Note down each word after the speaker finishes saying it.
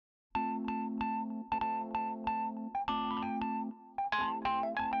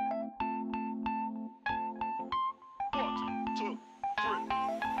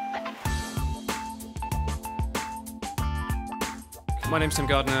My name's Tim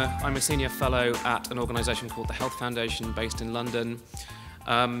Gardner. I'm a senior fellow at an organisation called the Health Foundation based in London.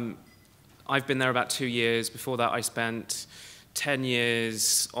 I've been there about 2 years. Before that, I spent 10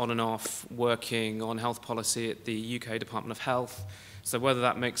 years on and off working on health policy at the UK Department of Health. So whether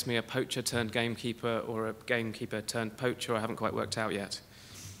that makes me a poacher turned gamekeeper or a gamekeeper turned poacher, I haven't quite worked out yet.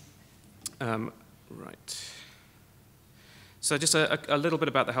 Right. So just a little bit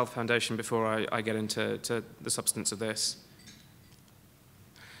about the Health Foundation before I get into the substance of this.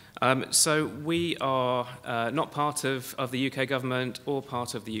 So we are not part of the UK government or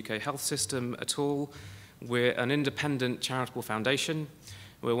part of the UK health system at all. We're an independent charitable foundation.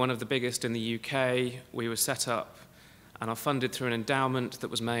 We're one of the biggest in the UK. We were set up and are funded through an endowment that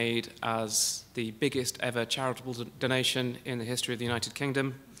was made as the biggest ever charitable donation in the history of the United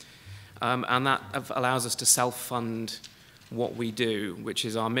Kingdom. And that allows us to self-fund what we do, which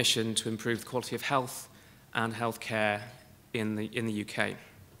is our mission to improve the quality of health and healthcare in the UK.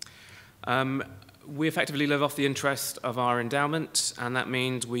 We effectively live off the interest of our endowment, and that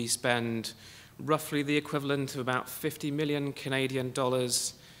means we spend roughly the equivalent of about 50 million Canadian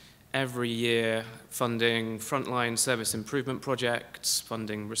dollars every year funding frontline service improvement projects,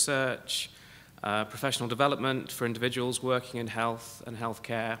 funding research, professional development for individuals working in health and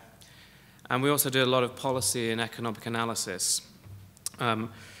healthcare. And we also do a lot of policy and economic analysis.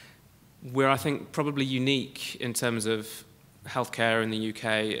 We're, I think, probably unique in terms of healthcare in the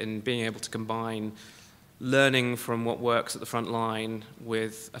UK in being able to combine learning from what works at the front line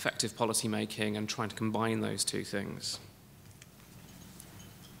with effective policy making and trying to combine those two things.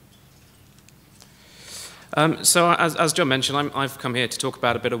 So as John mentioned, I've come here to talk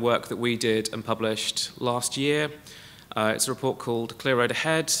about a bit of work that we did and published last year. It's a report called Clear Road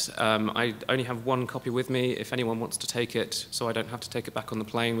Ahead. I only have one copy with me if anyone wants to take it, so I don't have to take it back on the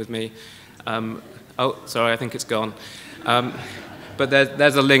plane with me. Oh, sorry, I think it's gone. But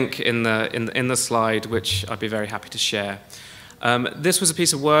there's a link in the slide which I'd be very happy to share. This was a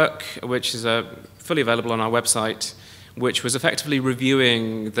piece of work which is fully available on our website, which was effectively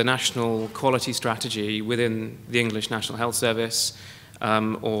reviewing the national quality strategy within the English National Health Service,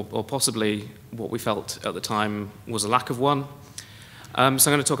 or possibly what we felt at the time was a lack of one. So I'm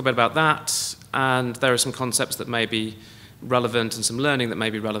going to talk a bit about that, and there are some concepts that may be relevant and some learning that may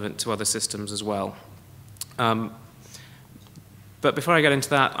be relevant to other systems as well. But before I get into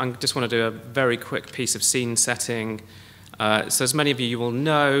that, I just want to do a very quick piece of scene setting. So as many of you will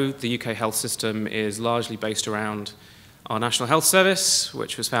know, the UK health system is largely based around our National Health Service,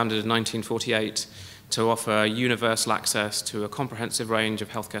 which was founded in 1948 to offer universal access to a comprehensive range of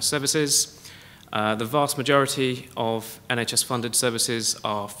healthcare services. The vast majority of NHS-funded services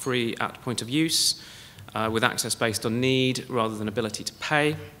are free at point of use, with access based on need rather than ability to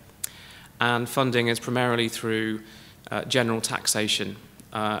pay. And funding is primarily through general taxation,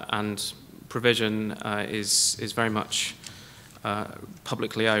 and provision is very much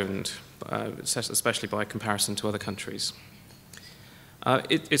publicly owned, especially by comparison to other countries.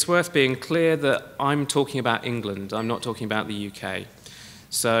 It's worth being clear that I'm talking about England, I'm not talking about the UK.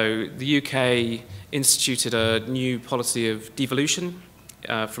 So the UK instituted a new policy of devolution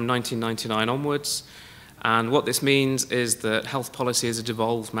from 1999 onwards, and what this means is that health policy is a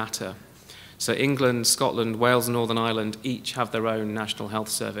devolved matter. So England, Scotland, Wales and Northern Ireland each have their own National Health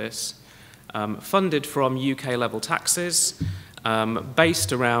Service, funded from UK-level taxes,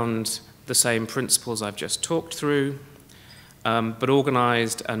 based around the same principles I've just talked through, but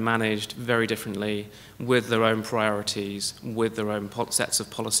organised and managed very differently with their own priorities, with their own sets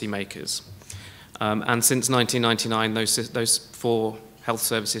of policy makers. And since 1999, those four health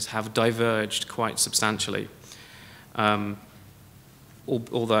services have diverged quite substantially.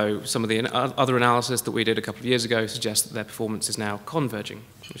 Although some of the other analysis that we did a couple of years ago suggests that their performance is now converging,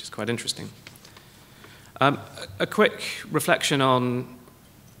 which is quite interesting. A quick reflection on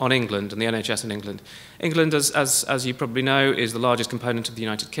England and the NHS in England. England, as you probably know, is the largest component of the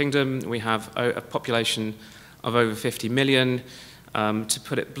United Kingdom. We have a population of over 50 million. To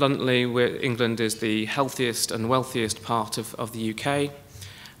put it bluntly, England is the healthiest and wealthiest part of the UK.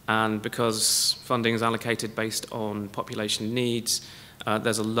 And because funding is allocated based on population needs,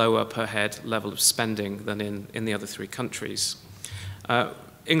 there's a lower per head level of spending than in the other three countries.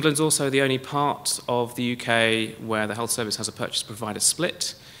 England's also the only part of the UK where the health service has a purchase provider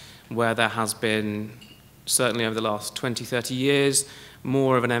split, where there has been, certainly over the last 20, 30 years,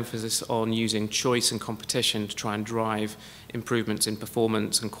 more of an emphasis on using choice and competition to try and drive improvements in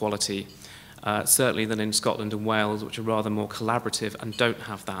performance and quality, certainly than in Scotland and Wales, which are rather more collaborative and don't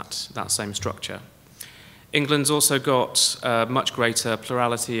have that same structure. England's also got much greater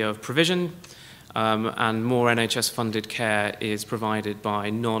plurality of provision, and more NHS-funded care is provided by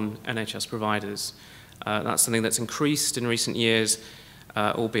non-NHS providers. That's something that's increased in recent years,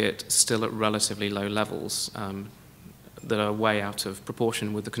 albeit still at relatively low levels that are way out of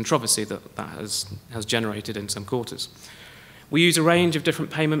proportion with the controversy that has generated in some quarters. We use a range of different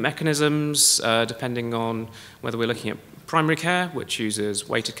payment mechanisms, depending on whether we're looking at primary care, which uses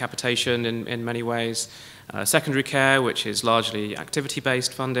weighted capitation in many ways, secondary care, which is largely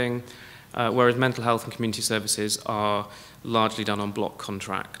activity-based funding, whereas mental health and community services are largely done on block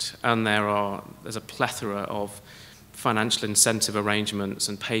contract. And there's a plethora of financial incentive arrangements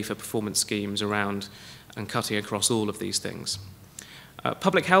and pay-for-performance schemes around and cutting across all of these things.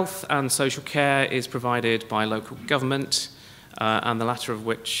 Public health and social care is provided by local government, and the latter of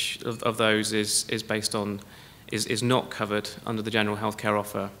which of those is not covered under the general healthcare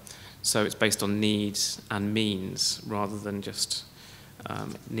offer. So it's based on needs and means rather than just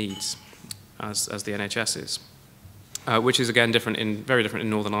needs, as the NHS is, which is again very different in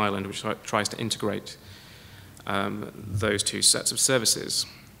Northern Ireland, which tries to integrate those two sets of services.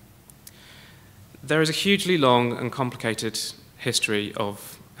 There is a hugely long and complicated history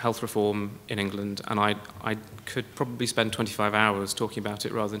of health reform in England, and I could probably spend 25 hours talking about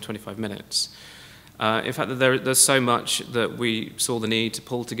it rather than 25 minutes. In fact, there's so much that we saw the need to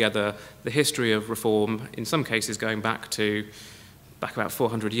pull together the history of reform, in some cases going back about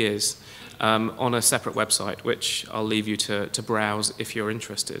 400 years, on a separate website, which I'll leave you to browse if you're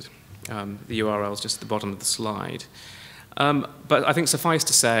interested. The URL is just at the bottom of the slide. But I think suffice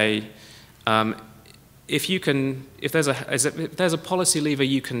to say, if there's a policy lever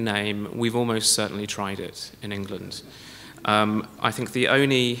you can name, we've almost certainly tried it in England. I think the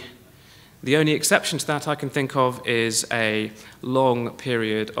only exception to that I can think of is a long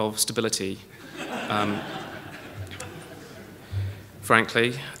period of stability.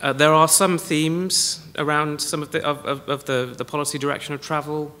 Frankly, there are some themes around some of the policy direction of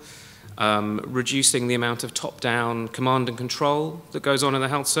travel, reducing the amount of top-down command and control that goes on in the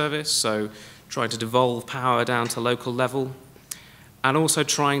health service, so trying to devolve power down to local level, and also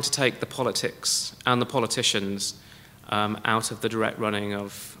trying to take the politics and the politicians out of the direct running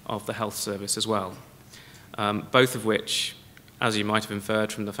of the health service as well, both of which, as you might have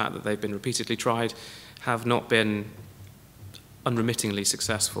inferred from the fact that they've been repeatedly tried, have not been unremittingly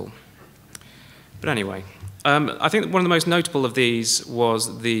successful. But anyway, I think one of the most notable of these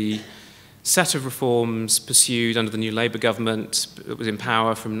was the set of reforms pursued under the new Labour government that was in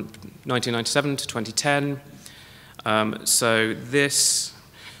power from 1997 to 2010. So this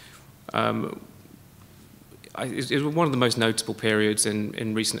is one of the most notable periods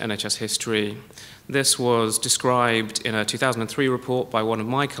in recent NHS history. This was described in a 2003 report by one of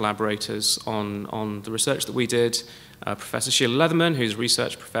my collaborators on the research that we did, Professor Sheila Leatherman, who's a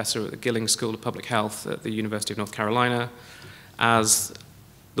research professor at the Gilling School of Public Health at the University of North Carolina, as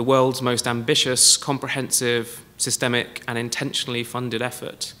the world's most ambitious, comprehensive, systemic, and intentionally funded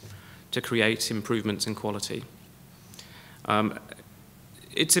effort to create improvements in quality.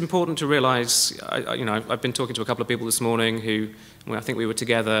 It's important to realize, I've been talking to a couple of people this morning who, I think we were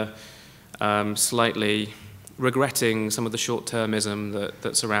together, slightly regretting some of the short-termism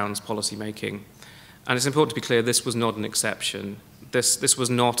that surrounds policy making. And it's important to be clear, this was not an exception. This was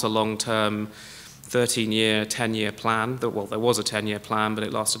not a long-term 13-year, 10-year plan. Well, there was a 10-year plan, but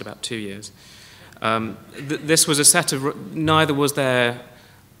it lasted about 2 years. This was a set of, neither was there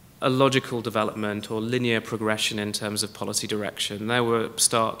a logical development or linear progression in terms of policy direction. There were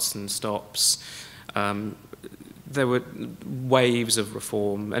starts and stops. There were waves of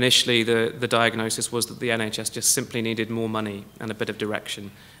reform. Initially, the diagnosis was that the NHS just simply needed more money and a bit of direction,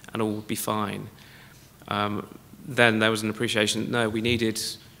 and all would be fine. Then there was an appreciation that, no, we needed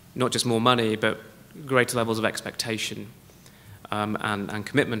not just more money, but greater levels of expectation and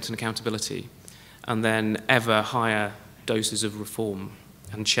commitment and accountability, and then ever higher doses of reform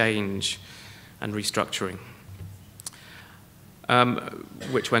and change and restructuring,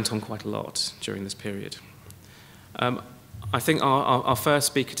 which went on quite a lot during this period. I think our first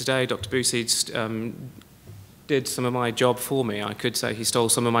speaker today, Dr. Bousseed, did some of my job for me. I could say he stole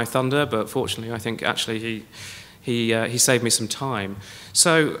some of my thunder, but fortunately I think actually he saved me some time.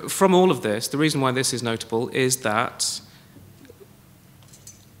 So from all of this, the reason why this is notable is that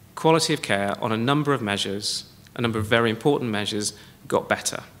quality of care on a number of measures, a number of very important measures, got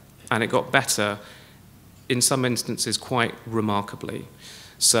better. And it got better, in some instances, quite remarkably.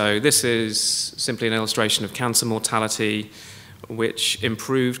 So this is simply an illustration of cancer mortality, which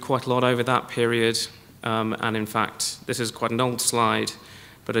improved quite a lot over that period. And in fact, this is quite an old slide,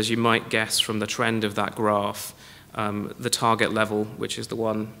 but as you might guess from the trend of that graph, the target level, which is the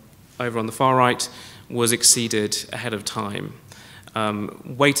one over on the far right, was exceeded ahead of time.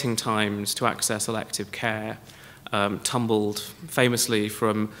 Waiting times to access elective care tumbled famously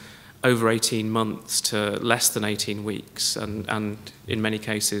from over 18 months to less than 18 weeks, and in many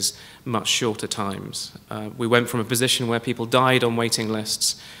cases, much shorter times. We went from a position where people died on waiting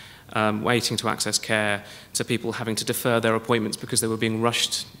lists, waiting to access care, to people having to defer their appointments because they were being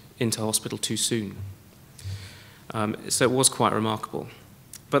rushed into hospital too soon. So it was quite remarkable.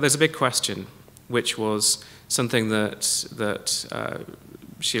 But there's a big question, which was something that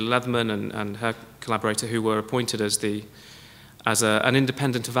Sheila Leatherman and her collaborator, who were appointed as an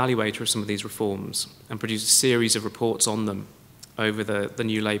independent evaluator of some of these reforms and produced a series of reports on them over the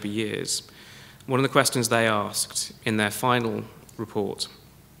new Labour years. One of the questions they asked in their final report,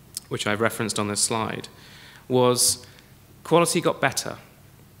 which I've referenced on this slide, was quality got better,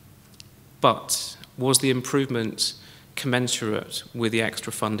 but was the improvement commensurate with the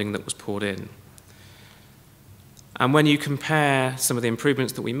extra funding that was poured in? And when you compare some of the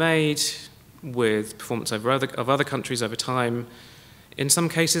improvements that we made with performance of other countries over time, in some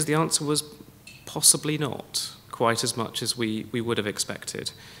cases the answer was possibly not quite as much as we would have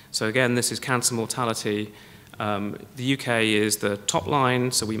expected. So again, this is cancer mortality. The UK is the top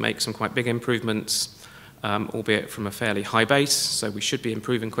line, so we make some quite big improvements, albeit from a fairly high base, so we should be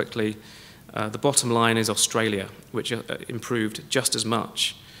improving quickly. The bottom line is Australia, which improved just as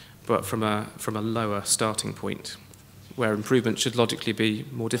much, but from a lower starting point, where improvement should logically be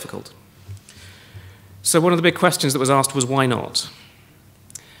more difficult. So one of the big questions that was asked was, why not?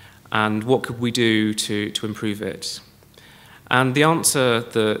 And what could we do to improve it? And the answer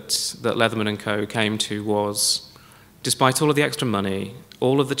that Leatherman and co. came to was, despite all of the extra money,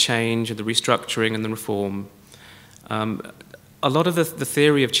 all of the change and the restructuring and the reform, a lot of the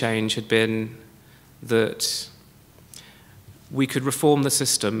theory of change had been that we could reform the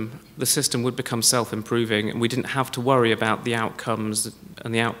system would become self-improving, and we didn't have to worry about the outcomes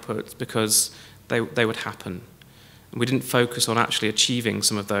and the outputs because they would happen. And we didn't focus on actually achieving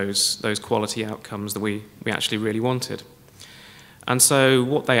some of those quality outcomes that we actually really wanted. And so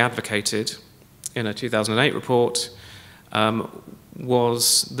what they advocated in a 2008 report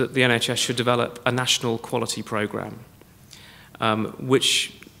was that the NHS should develop a national quality programme,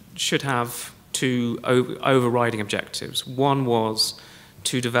 which should have two overriding objectives. One was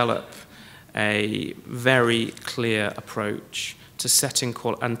to develop a very clear approach to setting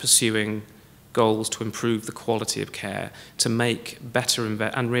and pursuing goals to improve the quality of care, to make better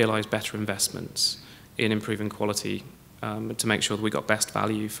and realise better investments in improving quality, to make sure that we got best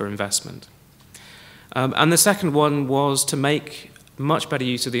value for investment. And the second one was to make much better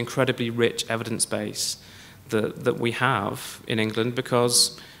use of the incredibly rich evidence base that we have in England,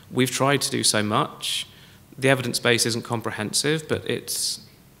 because we've tried to do so much. The evidence base isn't comprehensive, but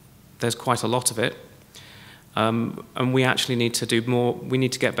there's quite a lot of it. And we actually need to do more. We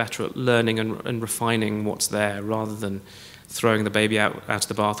need to get better at learning and refining what's there, rather than throwing the baby out of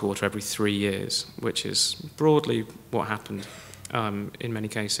the bathwater every 3 years, which is broadly what happened in many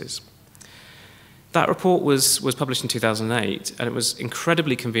cases. That report was published in 2008, and it was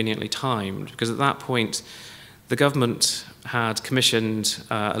incredibly conveniently timed, because at that point the government had commissioned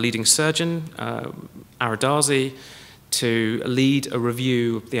a leading surgeon, Aradazi, to lead a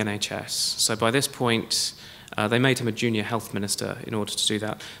review of the NHS. So by this point, they made him a junior health minister in order to do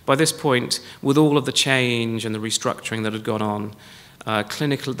that. By this point, with all of the change and the restructuring that had gone on,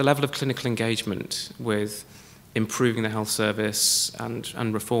 the level of clinical engagement with improving the health service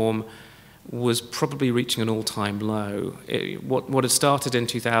and reform was probably reaching an all-time low. What had started in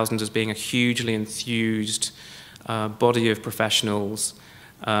 2000 as being a hugely enthused body of professionals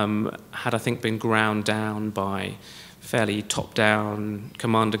had, I think, been ground down by fairly top-down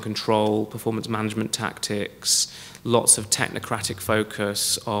command and control, performance management tactics, lots of technocratic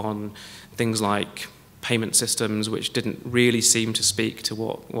focus on things like payment systems, which didn't really seem to speak to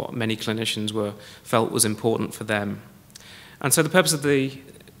what many clinicians felt was important for them. And so the purpose of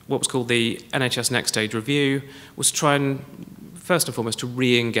what was called the NHS Next Stage Review was to try and, first and foremost, to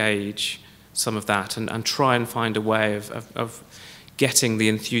re-engage some of that and try and find a way of getting the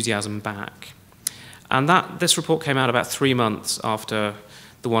enthusiasm back. And this report came out about 3 months after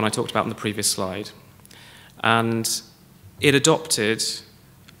the one I talked about in the previous slide. And it adopted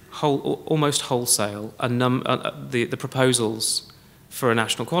almost wholesale the proposals for a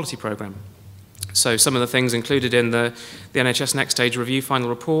national quality programme. So some of the things included in the NHS Next Stage Review final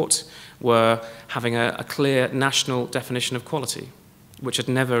report were having a clear national definition of quality, which had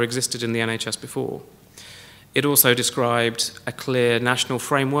never existed in the NHS before. It also described a clear national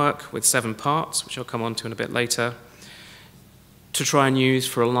framework with 7 parts, which I'll come on to in a bit later, to try and use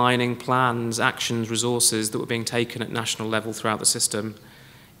for aligning plans, actions, resources that were being taken at national level throughout the system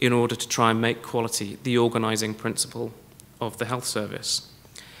in order to try and make quality the organising principle of the health service.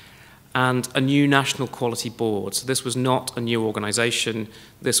 And a new national quality board. So this was not a new organisation,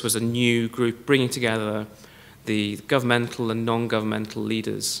 this was a new group bringing together the governmental and non-governmental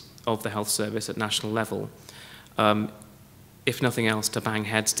leaders of the health service at national level, if nothing else, to bang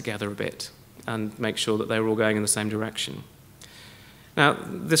heads together a bit and make sure that they were all going in the same direction. Now,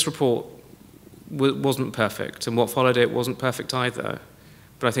 this report wasn't perfect, and what followed it wasn't perfect either,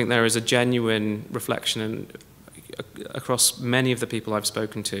 but I think there is a genuine reflection across many of the people I've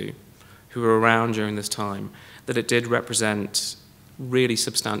spoken to who were around during this time that it did represent really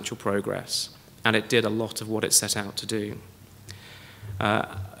substantial progress, and it did a lot of what it set out to do,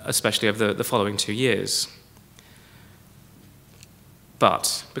 especially over the following 2 years.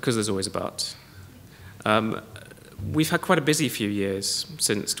 But, because there's always a but, we've had quite a busy few years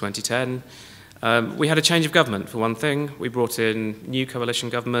since 2010. We had a change of government, for one thing. We brought in new coalition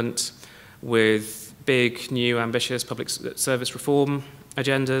government with big, new, ambitious public service reform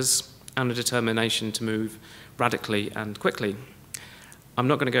agendas and a determination to move radically and quickly. I'm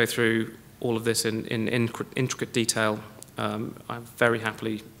not going to go through all of this in intricate detail. I very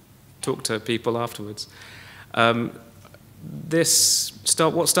happily talk to people afterwards. What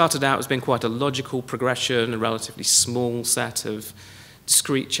started out as being quite a logical progression, a relatively small set of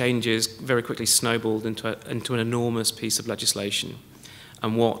discrete changes, very quickly snowballed into an enormous piece of legislation.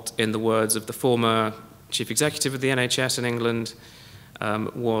 And what, in the words of the former chief executive of the NHS in England,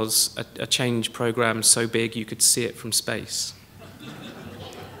 was a change program so big you could see it from space.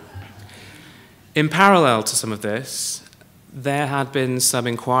 In parallel to some of this, there had been some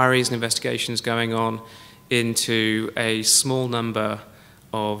inquiries and investigations going on into a small number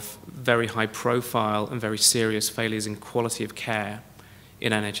of very high profile and very serious failures in quality of care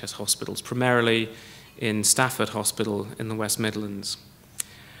in NHS hospitals, primarily in Stafford Hospital in the West Midlands.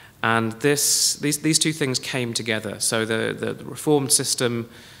 And these two things came together. So the reformed system,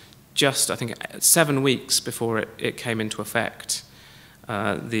 just I think 7 weeks before it came into effect,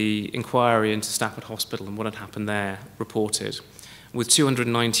 the inquiry into Stafford Hospital and what had happened there reported, with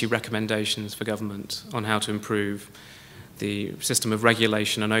 290 recommendations for government on how to improve the system of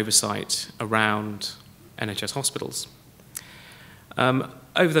regulation and oversight around NHS hospitals.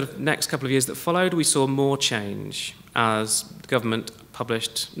 Over the next couple of years that followed, we saw more change as the government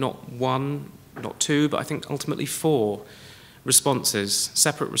published not one, not two, but I think ultimately 4 responses,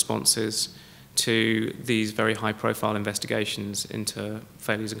 separate responses to these very high-profile investigations into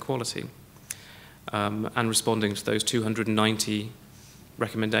failures in quality, and responding to those 290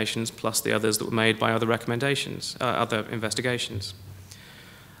 recommendations plus the others that were made by other other investigations.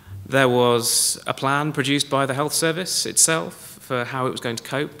 There was a plan produced by the health service itself for how it was going to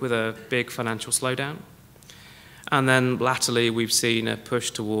cope with a big financial slowdown. And then latterly we've seen a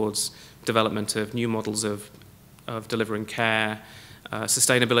push towards development of new models of delivering care,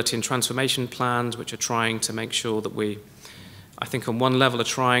 sustainability and transformation plans, which are trying to make sure that we, I think on one level, are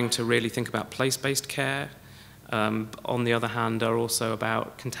trying to really think about place-based care. On the other hand, are also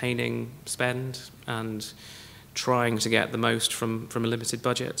about containing spend and trying to get the most from a limited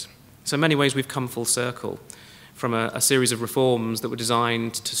budget. So in many ways, we've come full circle from a series of reforms that were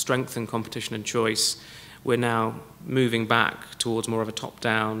designed to strengthen competition and choice. We're now moving back towards more of a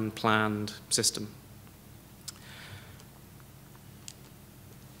top-down, planned system.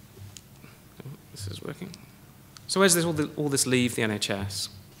 This is working. So where does all this leave the NHS?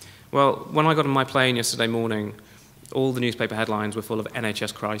 Well, when I got on my plane yesterday morning, all the newspaper headlines were full of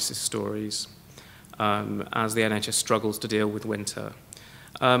NHS crisis stories as the NHS struggles to deal with winter.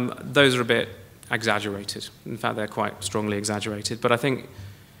 Those are a bit exaggerated. In fact, they're quite strongly exaggerated. But I think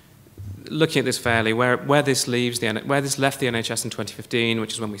looking at this fairly, where this left the NHS in 2015,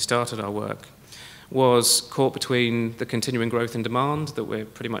 which is when we started our work, was caught between the continuing growth in demand that we're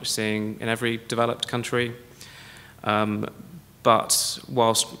pretty much seeing in every developed country, but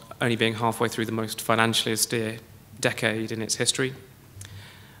whilst only being halfway through the most financially austere decade in its history.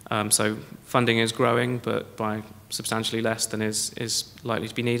 So funding is growing, but by substantially less than is likely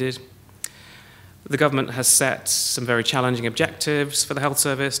to be needed. The government has set some very challenging objectives for the health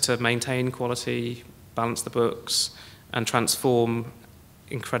service to maintain quality, balance the books, and transform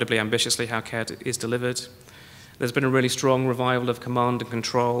incredibly ambitiously how care is delivered. There's been a really strong revival of command and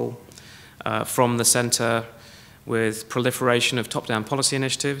control from the centre, with proliferation of top-down policy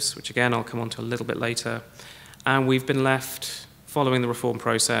initiatives, which again I'll come on to a little bit later. And we've been left, following the reform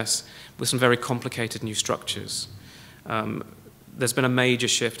process, with some very complicated new structures. There's been a major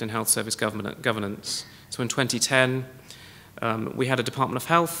shift in health service governance. So in 2010, We had a Department of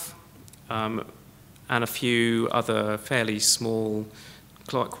Health and a few other fairly small,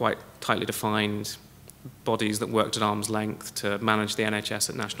 quite tightly defined bodies that worked at arm's length to manage the NHS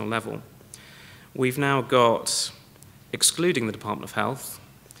at national level. We've now got, excluding the Department of Health,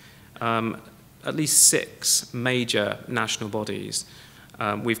 at least 6 major national bodies.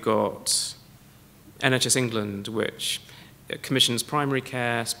 We've got NHS England, which commissions primary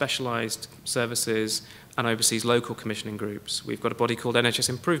care, specialised services, and oversees local commissioning groups. We've got a body called NHS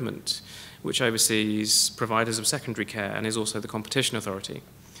Improvement, which oversees providers of secondary care and is also the competition authority.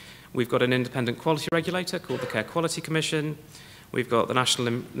 We've got an independent quality regulator called the Care Quality Commission. We've got the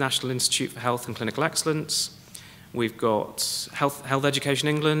National Institute for Health and Clinical Excellence. We've got Health Education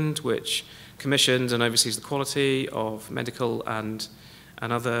England, which commissions and oversees the quality of medical and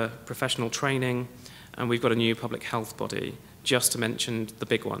other professional training. And we've got a new public health body, just to mention the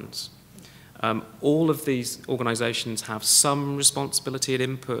big ones. All of these organisations have some responsibility and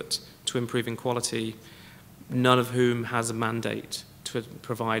input to improving quality, none of whom has a mandate to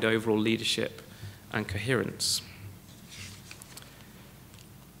provide overall leadership and coherence.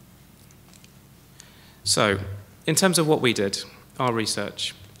 So, in terms of what we did, our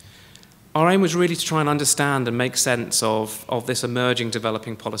research, our aim was really to try and understand and make sense of this emerging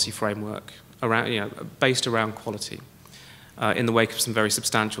developing policy framework around, based around quality in the wake of some very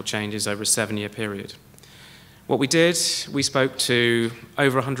substantial changes over a 7-year period. What we did, we spoke to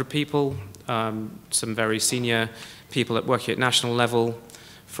over 100 people, some very senior people working at national level.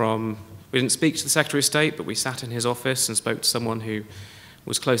 We didn't speak to the Secretary of State, but we sat in his office and spoke to someone who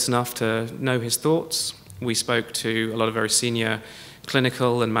was close enough to know his thoughts. We spoke to a lot of very senior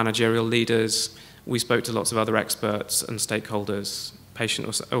clinical and managerial leaders. We spoke to lots of other experts and stakeholders,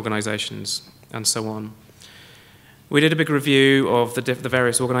 patient organisations, and so on. We did a big review of the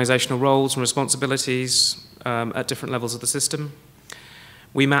various organisational roles and responsibilities at different levels of the system.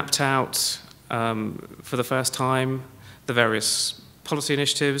 We mapped out, for the first time, the various policy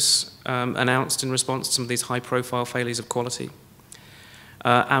initiatives announced in response to some of these high-profile failures of quality.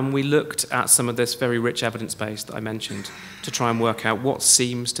 And we looked at some of this very rich evidence base that I mentioned to try and work out what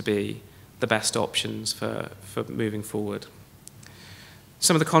seems to be the best options for moving forward.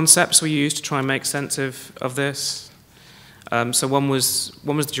 Some of the concepts we used to try and make sense of this. So one was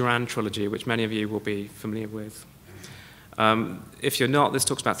the Durand trilogy, which many of you will be familiar with. If you're not, this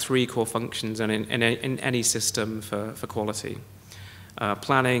talks about 3 core functions in any system for quality.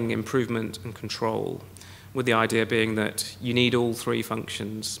 Planning, improvement, and control, with the idea being that you need all 3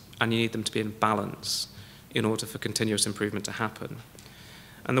 functions and you need them to be in balance in order for continuous improvement to happen.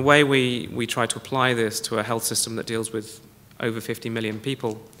 And the way we try to apply this to a health system that deals with over 50 million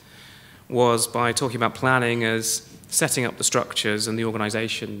people was by talking about planning as setting up the structures and the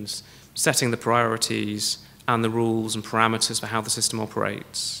organizations, setting the priorities and the rules and parameters for how the system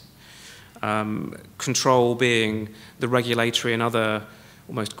operates. Control being the regulatory and other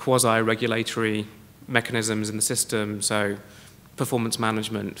almost quasi-regulatory mechanisms in the system, so performance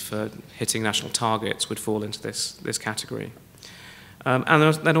management for hitting national targets would fall into this category.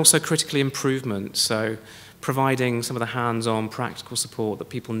 And then also critically improvement, so providing some of the hands-on practical support that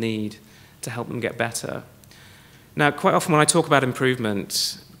people need to help them get better. Now, quite often when I talk about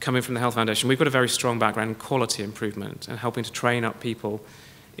improvement coming from the Health Foundation, we've got a very strong background in quality improvement and helping to train up people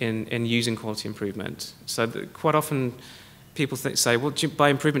in using quality improvement. So quite often people say, well, by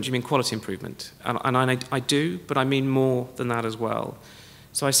improvement, do you mean quality improvement? And I do, but I mean more than that as well.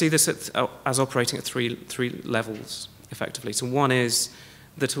 So I see this as operating at three levels, effectively. So one is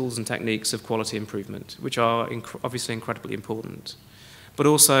the tools and techniques of quality improvement, which are obviously incredibly important, but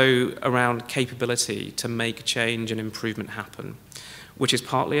also around capability to make change and improvement happen, which is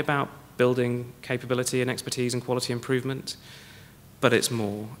partly about building capability and expertise in quality improvement, but it's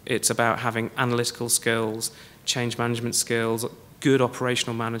more. It's about having analytical skills, change management skills, good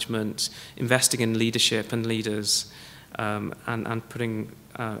operational management, investing in leadership and leaders, and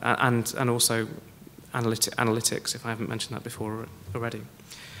also analytics, if I haven't mentioned that before already.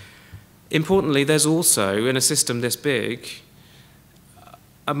 Importantly, there's also, in a system this big,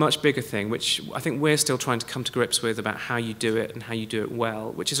 a much bigger thing, which I think we're still trying to come to grips with about how you do it and how you do it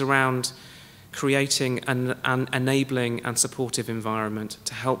well, which is around creating an enabling and supportive environment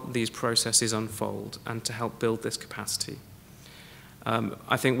to help these processes unfold and to help build this capacity.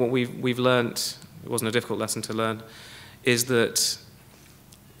 I think what we've learned, it wasn't a difficult lesson to learn, is that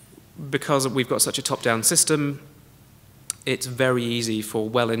because we've got such a top-down system, it's very easy for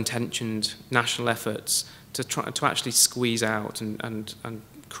well-intentioned national efforts to actually squeeze out and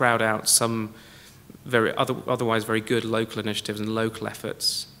crowd out some otherwise very good local initiatives and local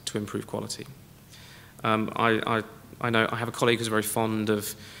efforts to improve quality. I I know I have a colleague who's very fond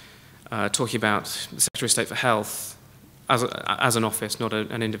of talking about the Secretary of State for Health as an office, not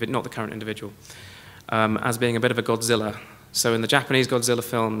the current individual, as being a bit of a Godzilla. So in the Japanese Godzilla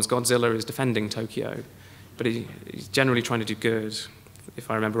films, Godzilla is defending Tokyo, but he's generally trying to do good, if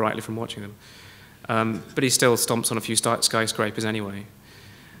I remember rightly from watching them. But he still stomps on a few skyscrapers anyway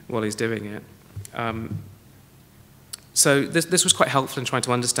while he's doing it. So this was quite helpful in trying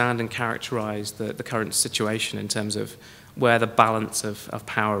to understand and characterize the current situation in terms of where the balance of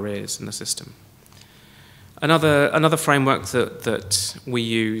power is in the system. Another framework that we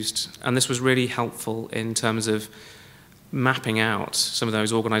used, and this was really helpful in terms of mapping out some of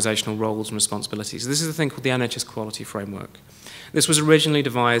those organizational roles and responsibilities. This is a thing called the NHS Quality Framework. This was originally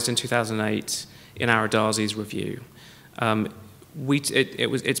devised in 2008 in Aradazi's review.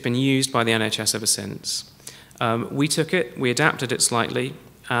 It's been used by the NHS ever since. We took it, we adapted it slightly,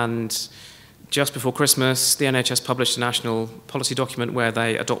 and just before Christmas, the NHS published a national policy document where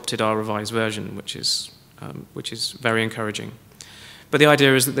they adopted our revised version, which is very encouraging. But the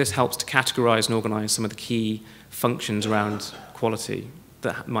idea is that this helps to categorize and organize some of the key functions around quality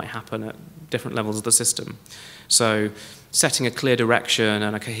that might happen at different levels of the system. So setting a clear direction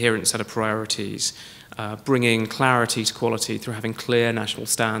and a coherent set of priorities, bringing clarity to quality through having clear national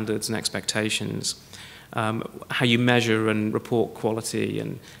standards and expectations, how you measure and report quality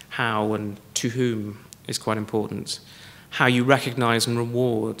and how and to whom is quite important, how you recognize and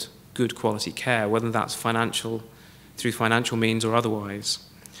reward good quality care, whether that's through financial means or otherwise,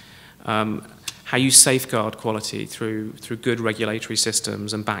 how you safeguard quality through good regulatory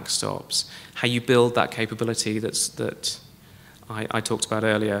systems and backstops, how you build that capability that I talked about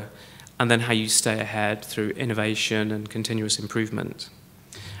earlier, and then how you stay ahead through innovation and continuous improvement.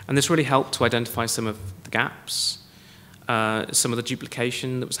 And this really helped to identify some of the gaps, some of the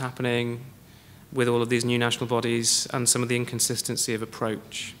duplication that was happening with all of these new national bodies, and some of the inconsistency of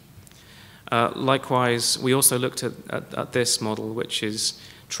approach. Likewise, we also looked at this model, which is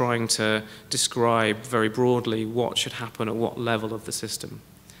trying to describe very broadly what should happen at what level of the system,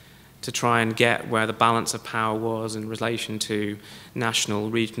 to try and get where the balance of power was in relation to national,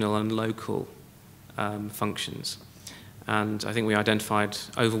 regional, and local functions. And I think we identified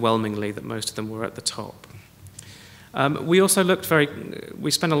overwhelmingly that most of them were at the top. We also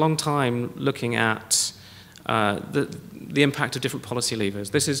we spent a long time looking at the impact of different policy levers.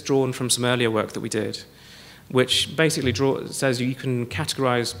 This is drawn from some earlier work that we did, which basically says you can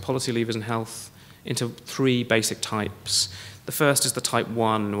categorize policy levers in health into 3 basic types. The first is the type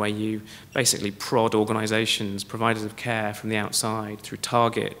 1, where you basically prod organizations, providers of care from the outside, through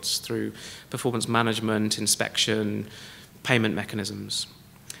targets, through performance management, inspection, payment mechanisms.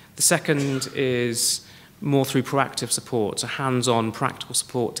 The second is more through proactive support, so hands-on practical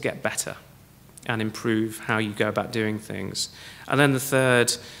support to get better and improve how you go about doing things. And then the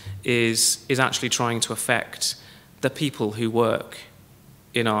third is actually trying to affect the people who work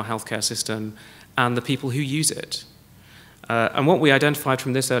in our healthcare system and the people who use it. And what we identified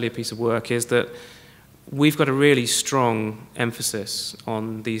from this earlier piece of work is that we've got a really strong emphasis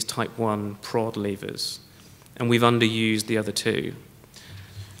on these type 1 prod levers, and we've underused the other 2.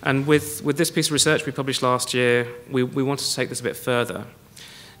 And with this piece of research we published last year, we wanted to take this a bit further.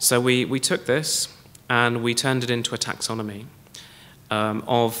 So we took this and we turned it into a taxonomy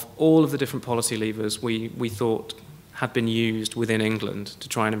of all of the different policy levers we thought had been used within England to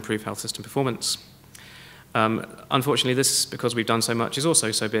try and improve health system performance. Unfortunately, this, because we've done so much, is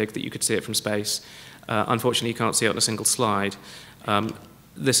also so big that you could see it from space. Unfortunately, you can't see it on a single slide.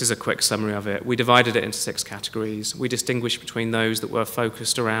 This is a quick summary of it. We divided it into 6 categories. We distinguished between those that were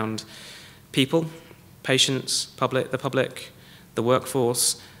focused around people, patients, the public, the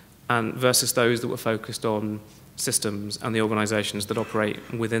workforce, and versus those that were focused on systems and the organizations that operate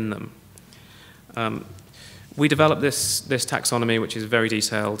within them. We developed this taxonomy, which is very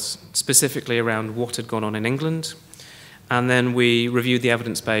detailed, specifically around what had gone on in England, and then we reviewed the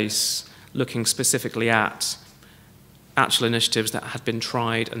evidence base, looking specifically at actual initiatives that had been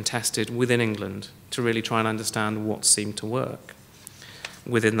tried and tested within England to really try and understand what seemed to work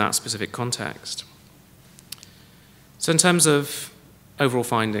within that specific context. So in terms of overall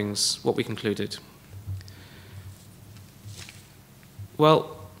findings, what we concluded.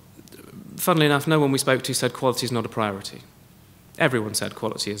 Well, funnily enough, no one we spoke to said quality is not a priority. Everyone said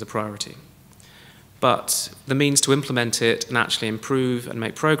quality is a priority. But the means to implement it and actually improve and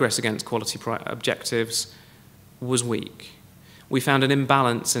make progress against quality objectives was weak. We found an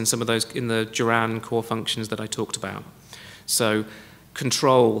imbalance in some of those, in the Duran core functions that I talked about. So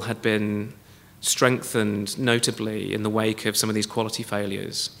control had been strengthened notably in the wake of some of these quality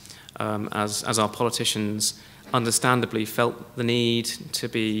failures as our politicians understandably felt the need to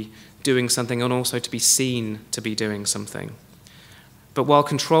be doing something and also to be seen to be doing something. But while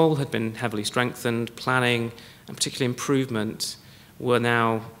control had been heavily strengthened, planning and particularly improvement were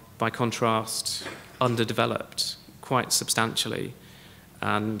now, by contrast, underdeveloped quite substantially,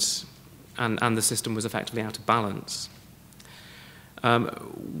 and the system was effectively out of balance.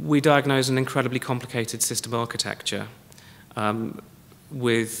 We diagnosed an incredibly complicated system architecture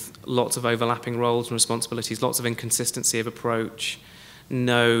with lots of overlapping roles and responsibilities, lots of inconsistency of approach,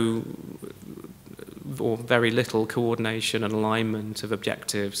 no or very little coordination and alignment of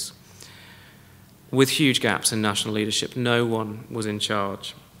objectives, with huge gaps in national leadership. No one was in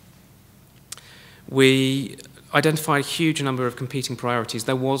charge. We identified a huge number of competing priorities.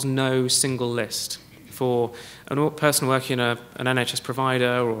 There was no single list. For a person working in an NHS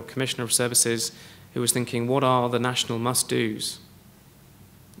provider or commissioner of services who was thinking, what are the national must-dos?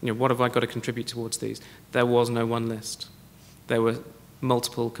 What have I got to contribute towards these? There was no one list. There were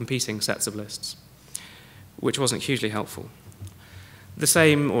multiple competing sets of lists, which wasn't hugely helpful. The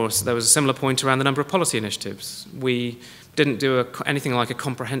same, or there was a similar point around the number of policy initiatives. We didn't do anything like a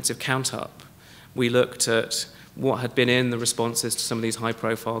comprehensive count-up. We looked at what had been in the responses to some of these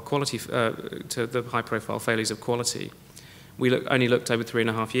high-profile to the high-profile failures of quality. We only looked over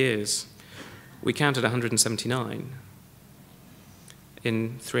 3.5 years. We counted 179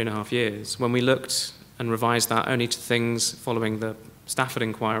 in 3.5 years. When we looked and revised that only to things following the Stafford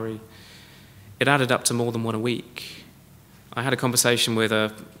inquiry, it added up to more than one a week. I had a conversation with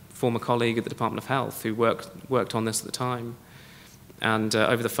a former colleague at the Department of Health who worked on this at the time, and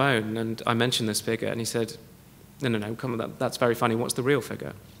over the phone, and I mentioned this figure, and he said, no, come on, that's very funny. What's the real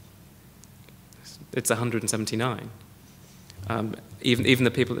figure? It's 179. Even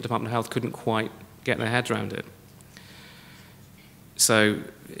the people at the Department of Health couldn't quite get their heads around it. So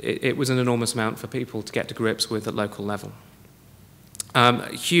it was an enormous amount for people to get to grips with at local level.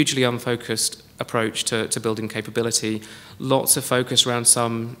 Hugely unfocused approach to building capability. Lots of focus around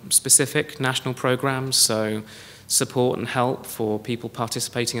some specific national programs, so support and help for people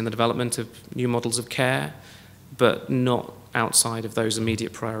participating in the development of new models of care, but not outside of those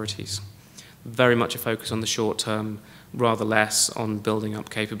immediate priorities. Very much a focus on the short term, rather less on building up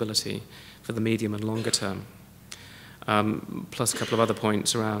capability for the medium and longer term. Plus a couple of other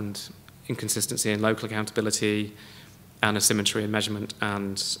points around inconsistency in local accountability and asymmetry in measurement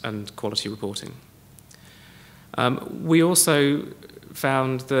and quality reporting. We also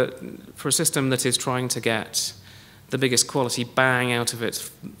found that for a system that is trying to get the biggest quality bang out of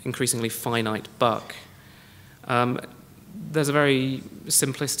its increasingly finite buck, there's a very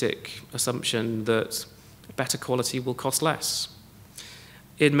simplistic assumption that better quality will cost less.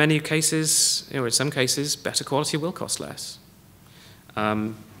 In many cases, or in some cases, better quality will cost less.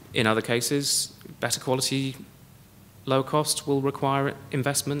 In other cases, better quality, low cost will require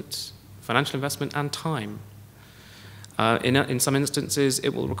investment, financial investment, and time. In some instances, it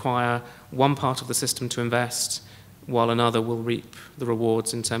will require one part of the system to invest, while another will reap the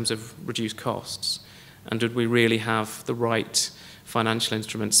rewards in terms of reduced costs. And did we really have the right financial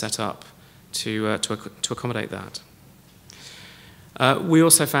instruments set up to accommodate that? We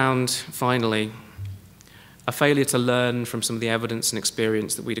also found, finally, a failure to learn from some of the evidence and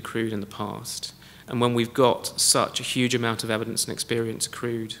experience that we'd accrued in the past. And when we've got such a huge amount of evidence and experience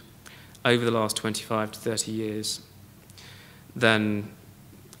accrued over the last 25 to 30 years, then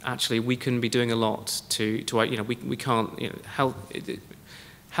actually we can be doing a lot we can't,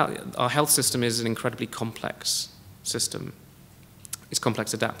 our health system is an incredibly complex system. It's a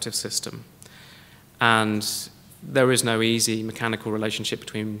complex adaptive system. And there is no easy mechanical relationship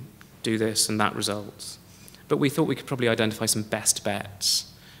between do this and that result. But we thought we could probably identify some best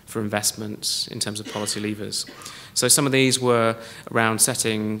bets for investments in terms of policy levers. So some of these were around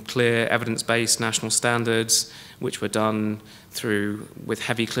setting clear evidence-based national standards, which were done with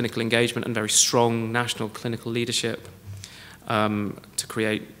heavy clinical engagement and very strong national clinical leadership, to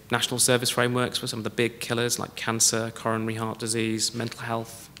create national service frameworks for some of the big killers like cancer, coronary heart disease, mental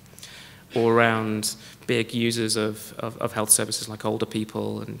health, or around big users of health services like older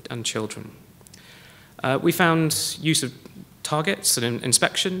people and children. We found use of targets and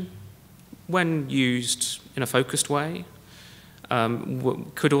inspection, when used in a focused way,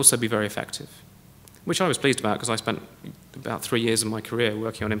 could also be very effective, which I was pleased about because I spent about 3 years of my career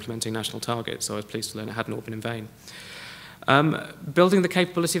working on implementing national targets, so I was pleased to learn it hadn't all been in vain. Building the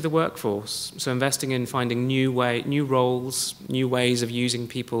capability of the workforce, so investing in finding new roles, new ways of using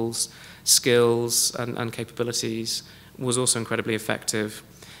people's skills and capabilities was also incredibly effective,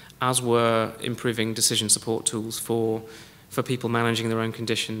 as were improving decision support tools for people managing their own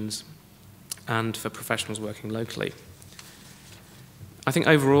conditions and for professionals working locally. I think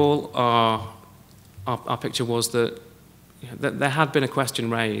overall our picture was that, that there had been a question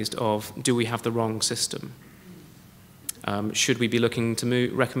raised of, do we have the wrong system? Should we be looking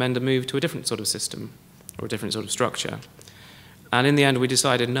to recommend a move to a different sort of system or a different sort of structure? And in the end, we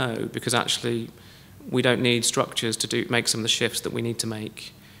decided no, because actually we don't need structures to make some of the shifts that we need to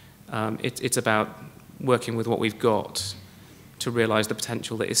make. It's about working with what we've got to realize the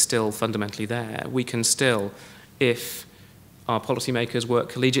potential that is still fundamentally there. We can still, if our policymakers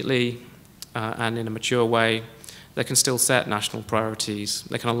work collegiately and in a mature way, they can still set national priorities.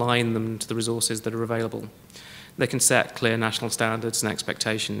 They can align them to the resources that are available. They can set clear national standards and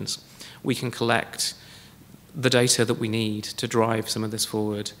expectations. We can collect the data that we need to drive some of this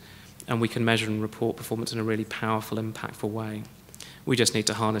forward, and we can measure and report performance in a really powerful, impactful way. We just need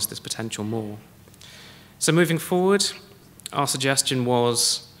to harness this potential more. So moving forward, our suggestion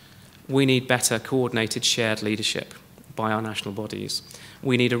was we need better coordinated shared leadership by our national bodies.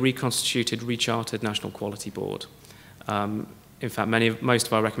 We need a reconstituted, rechartered National Quality Board. In fact, most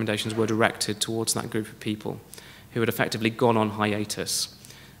of our recommendations were directed towards that group of people who had effectively gone on hiatus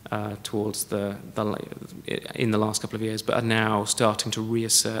in the last couple of years, but are now starting to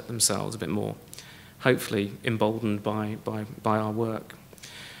reassert themselves a bit more, hopefully emboldened by our work.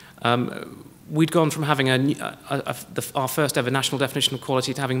 We'd gone from having our first ever national definition of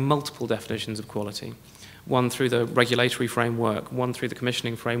quality to having multiple definitions of quality, one through the regulatory framework, one through the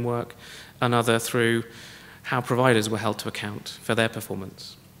commissioning framework, another through how providers were held to account for their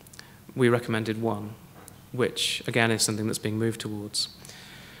performance. We recommended one, which again is something that's being moved towards.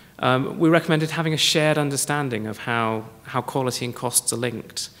 We recommended having a shared understanding of how quality and costs are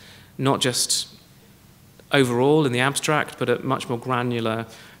linked, not just overall in the abstract, but at much more granular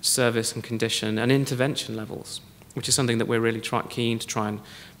service and condition and intervention levels, which is something that we're really keen to try and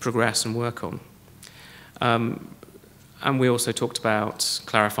progress and work on. And we also talked about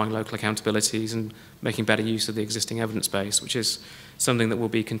clarifying local accountabilities and making better use of the existing evidence base, which is something that will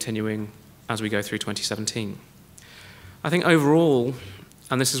be continuing as we go through 2017. I think overall,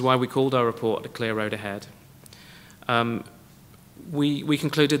 and this is why we called our report A Clear Road Ahead, we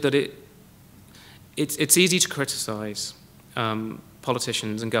concluded that it's easy to criticize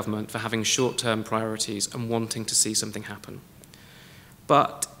politicians and government for having short-term priorities and wanting to see something happen.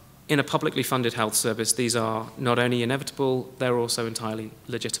 But in a publicly funded health service, these are not only inevitable, they're also entirely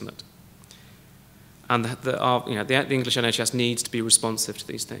legitimate. And the English NHS needs to be responsive to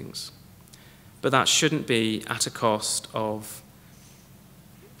these things. But that shouldn't be at a cost of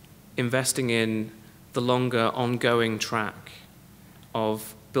investing in the longer ongoing track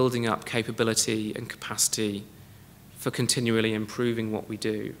of building up capability and capacity for continually improving what we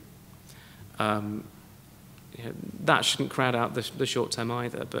do. That shouldn't crowd out the short term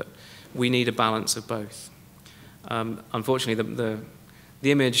either, but we need a balance of both. Unfortunately,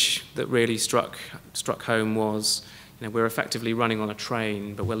 the image that really struck home was, we're effectively running on a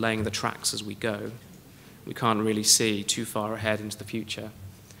train, but we're laying the tracks as we go. We can't really see too far ahead into the future.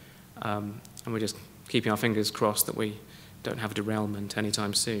 And we're just keeping our fingers crossed that we don't have a derailment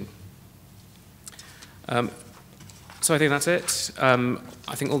anytime soon. So I think that's it.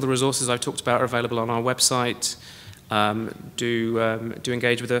 I think all the resources I've talked about are available on our website. Do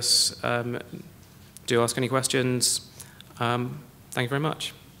engage with us. Do ask any questions. Thank you very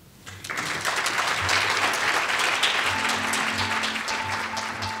much.